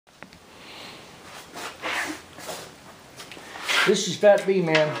This is Fat B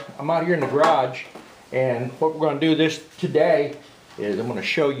Man. I'm out here in the garage, and what we're going to do this today is I'm going to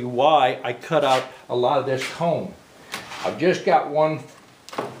show you why I cut out a lot of this comb. I've just got one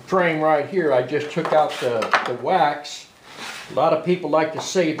frame right here. I just took out the wax. A lot of people like to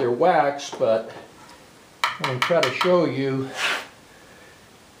save their wax, but I'm going to try to show you.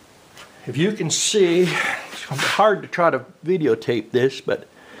 If you can see, it's hard to try to videotape this, but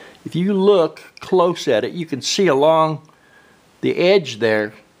if you look close at it, you can see along the edge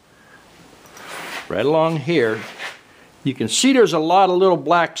there, right along here, you can see there's a lot of little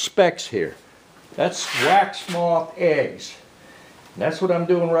black specks here. That's wax moth eggs. And that's what I'm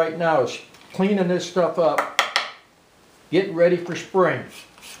doing right now, is cleaning this stuff up, getting ready for spring.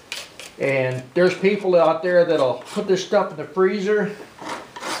 And there's people out there that'll put this stuff in the freezer.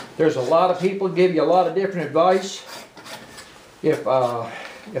 There's a lot of people give you a lot of different advice. If a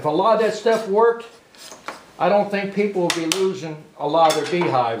lot of that stuff worked, I don't think people will be losing a lot of their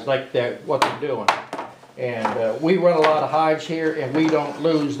beehives like what they're doing. And we run a lot of hives here, and we don't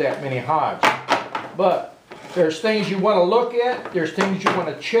lose that many hives. But there's things you want to look at. There's things you want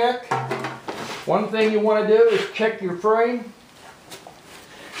to check. One thing you want to do is check your frame.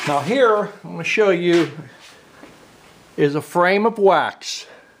 Now here, I'm going to show you, is a frame of wax.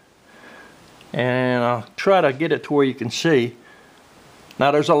 And I'll try to get it to where you can see.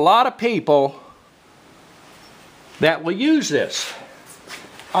 Now there's a lot of people that will use this.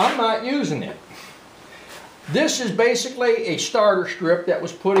 I'm not using it. This is basically a starter strip that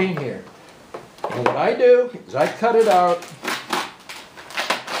was put in here. And what I do is I cut it out,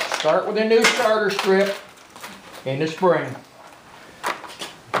 start with a new starter strip in the spring.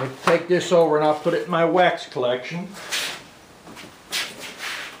 Let me take this over and I'll put it in my wax collection.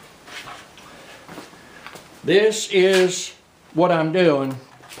 This is what I'm doing,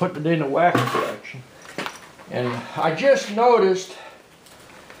 putting it in the wax collection. And I just noticed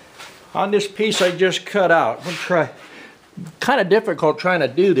on this piece I just cut out, I'm gonna try, kind of difficult trying to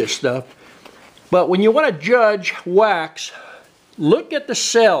do this stuff, but when you want to judge wax, look at the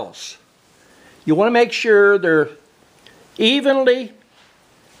cells. You want to make sure they're evenly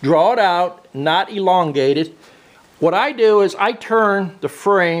drawn out, not elongated. What I do is I turn the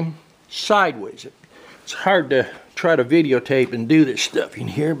frame sideways. It's hard to try to videotape and do this stuff in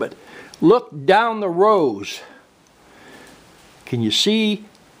here, but look down the rows. Can you see?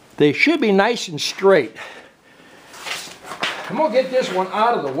 They should be nice and straight. I'm going to get this one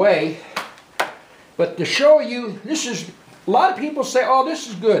out of the way, but to show you, this is, a lot of people say, oh, this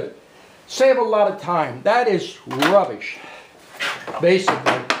is good. Save a lot of time. That is rubbish,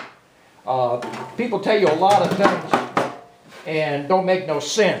 basically. People tell you a lot of things and don't make no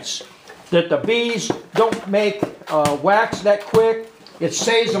sense. That the bees don't make wax that quick. It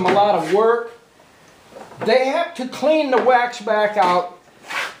saves them a lot of work. They have to clean the wax back out,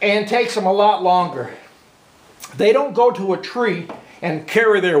 and it takes them a lot longer. They don't go to a tree and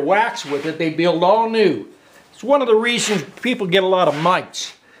carry their wax with it. They build all new. It's one of the reasons people get a lot of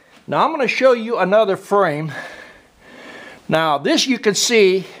mites. Now I'm going to show you another frame. Now this, you can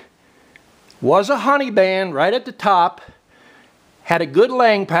see, was a honey band right at the top. Had a good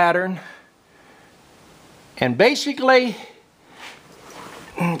laying pattern. And basically,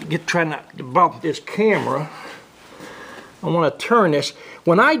 try not to bump this camera. I want to turn this.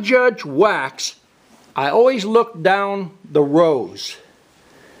 When I judge wax, I always look down the rows.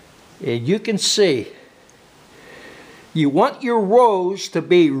 And you can see, you want your rows to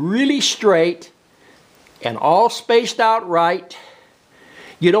be really straight and all spaced out right.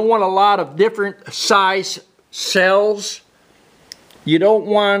 You don't want a lot of different size cells. You don't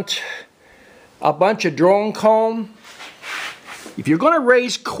want a bunch of drone comb. If you're going to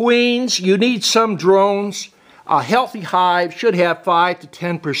raise queens, you need some drones. A healthy hive should have 5 to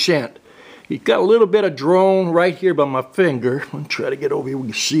 10%. You've got a little bit of drone right here by my finger. I'm going to try to get over here where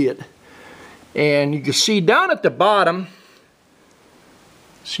you can see it. And you can see down at the bottom,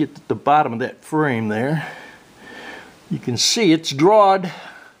 see at the bottom of that frame there, you can see it's drawed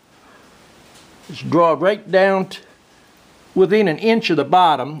right down within an inch of the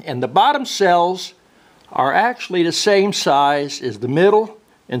bottom, and the bottom cells are actually the same size as the middle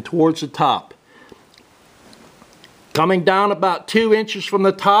and towards the top. Coming down about 2 inches from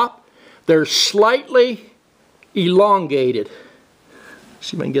the top, they're slightly elongated.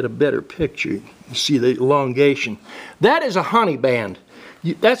 See if I can get a better picture. You can see the elongation. That is a honey band.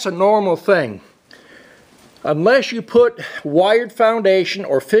 That's a normal thing. Unless you put wired foundation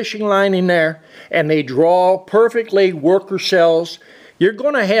or fishing line in there and they draw perfectly worker cells, you're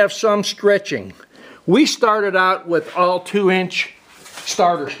going to have some stretching. We started out with all 2-inch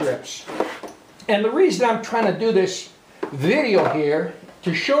starter strips. And the reason I'm trying to do this video here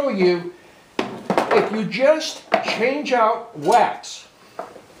to show you if you just change out wax,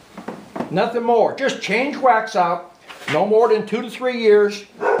 nothing more, just change wax out, no more than 2 to 3 years,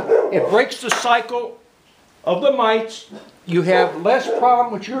 it breaks the cycle of the mites. You have less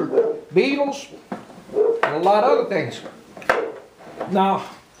problem with your beetles and a lot of other things. Now,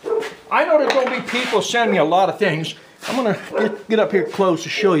 I know there's going to be people sending me a lot of things. I'm going to get up here close to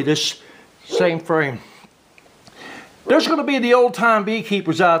show you this same frame. There's going to be the old-time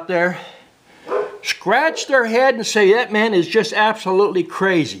beekeepers out there scratch their head and say that man is just absolutely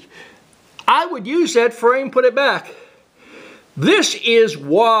crazy. I would use that frame, put it back. This is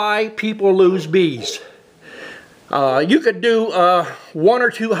why people lose bees. You could do 1 or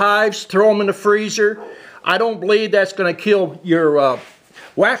 2 hives, throw them in the freezer. I don't believe that's going to kill your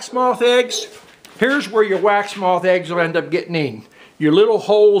wax moth eggs. Here's where your wax moth eggs will end up getting eaten. Your little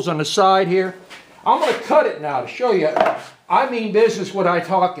holes on the side here. I'm going to cut it now to show you. I mean business what I'm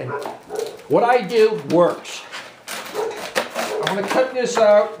talking. What I do works. I'm going to cut this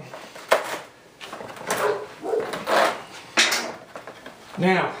out.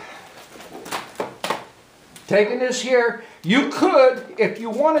 Now, taking this here, you could, if you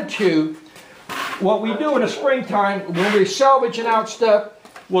wanted to, what we do in the springtime, when we're salvaging out stuff,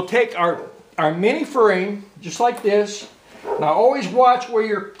 we'll take our mini frame, just like this. Now always watch where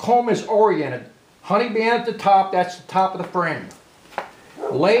your comb is oriented. Honey band at the top, that's the top of the frame.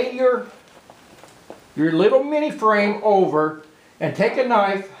 Lay your little mini frame over and take a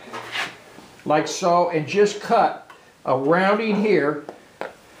knife, like so, and just cut a rounding here.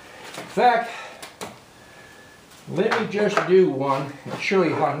 In fact, let me just do one and show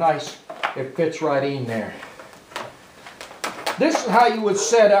you how nice it fits right in there. This is how you would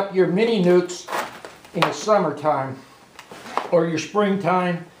set up your mini nukes in the summertime or your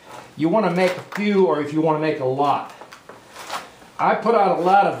springtime. You want to make a few, or if you want to make a lot. I put out a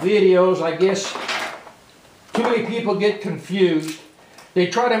lot of videos. I guess too many people get confused. They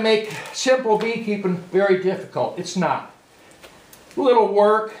try to make simple beekeeping very difficult. It's not. Little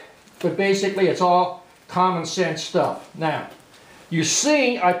work, but basically it's all common sense stuff. Now, you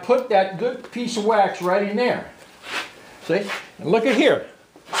see I put that good piece of wax right in there. See? And look at here.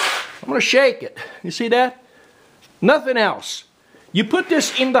 I'm going to shake it. You see that? Nothing else. You put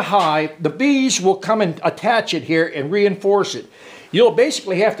this in the hive, the bees will come and attach it here and reinforce it. You'll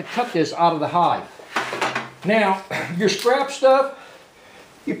basically have to cut this out of the hive. Now, your scrap stuff,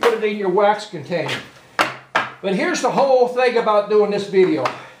 you put it in your wax container. But here's the whole thing about doing this video.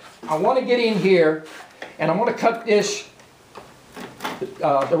 I want to get in here and I want to cut this,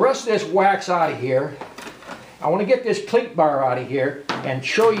 the rest of this wax out of here. I want to get this cleat bar out of here and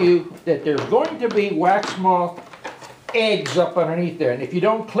show you that there's going to be wax moth eggs up underneath there. And if you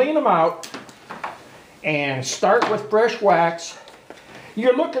don't clean them out and start with fresh wax,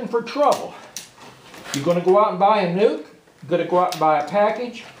 you're looking for trouble. You're going to go out and buy a nuke. You're going to go out and buy a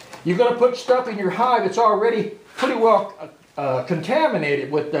package. You're going to put stuff in your hive that's already pretty well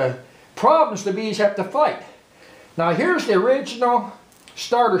contaminated with the problems the bees have to fight. Now here's the original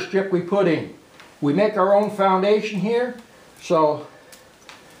starter strip we put in. We make our own foundation here, so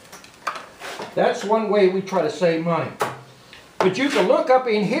that's one way we try to save money. But you can look up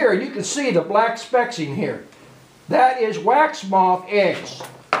in here and you can see the black specks in here. That is wax moth eggs.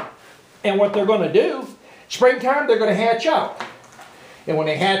 And what they're going to do, springtime they're going to hatch out. And when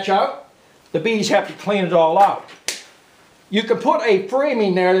they hatch out, the bees have to clean it all out. You can put a frame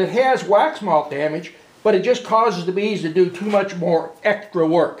in there that has wax moth damage, but it just causes the bees to do too much more extra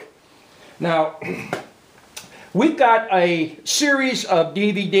work. Now, we've got a series of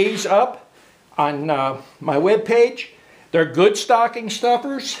DVDs up on my webpage. They're good stocking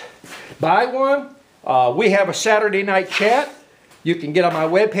stuffers. Buy one. We have a Saturday night chat. You can get on my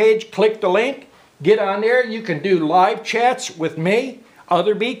webpage, click the link, get on there. You can do live chats with me,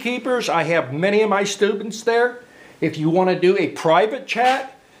 other beekeepers. I have many of my students there. If you want to do a private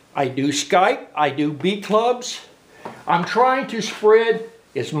chat, I do Skype, I do bee clubs. I'm trying to spread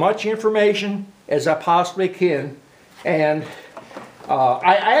as much information as I possibly can. And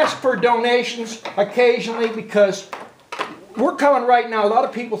I ask for donations occasionally because we're coming right now. A lot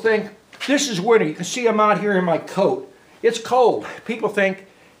of people think this is winter. You can see I'm out here in my coat. It's cold. People think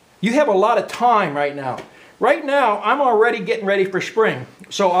you have a lot of time right now. Right now, I'm already getting ready for spring.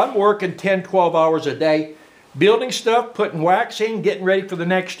 So I'm working 10, 12 hours a day, building stuff, putting wax in, getting ready for the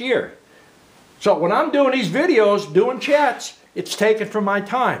next year. So when I'm doing these videos, doing chats, it's taken from my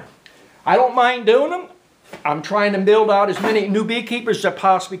time. I don't mind doing them. I'm trying to build out as many new beekeepers as I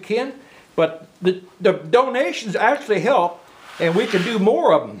possibly can. But the donations actually help, and we can do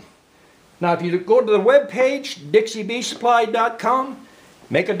more of them. Now if you go to the webpage, DixieBeeSupply.com,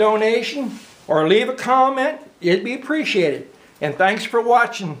 make a donation or leave a comment, it'd be appreciated. And thanks for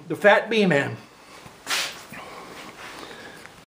watching The Fat Bee Man.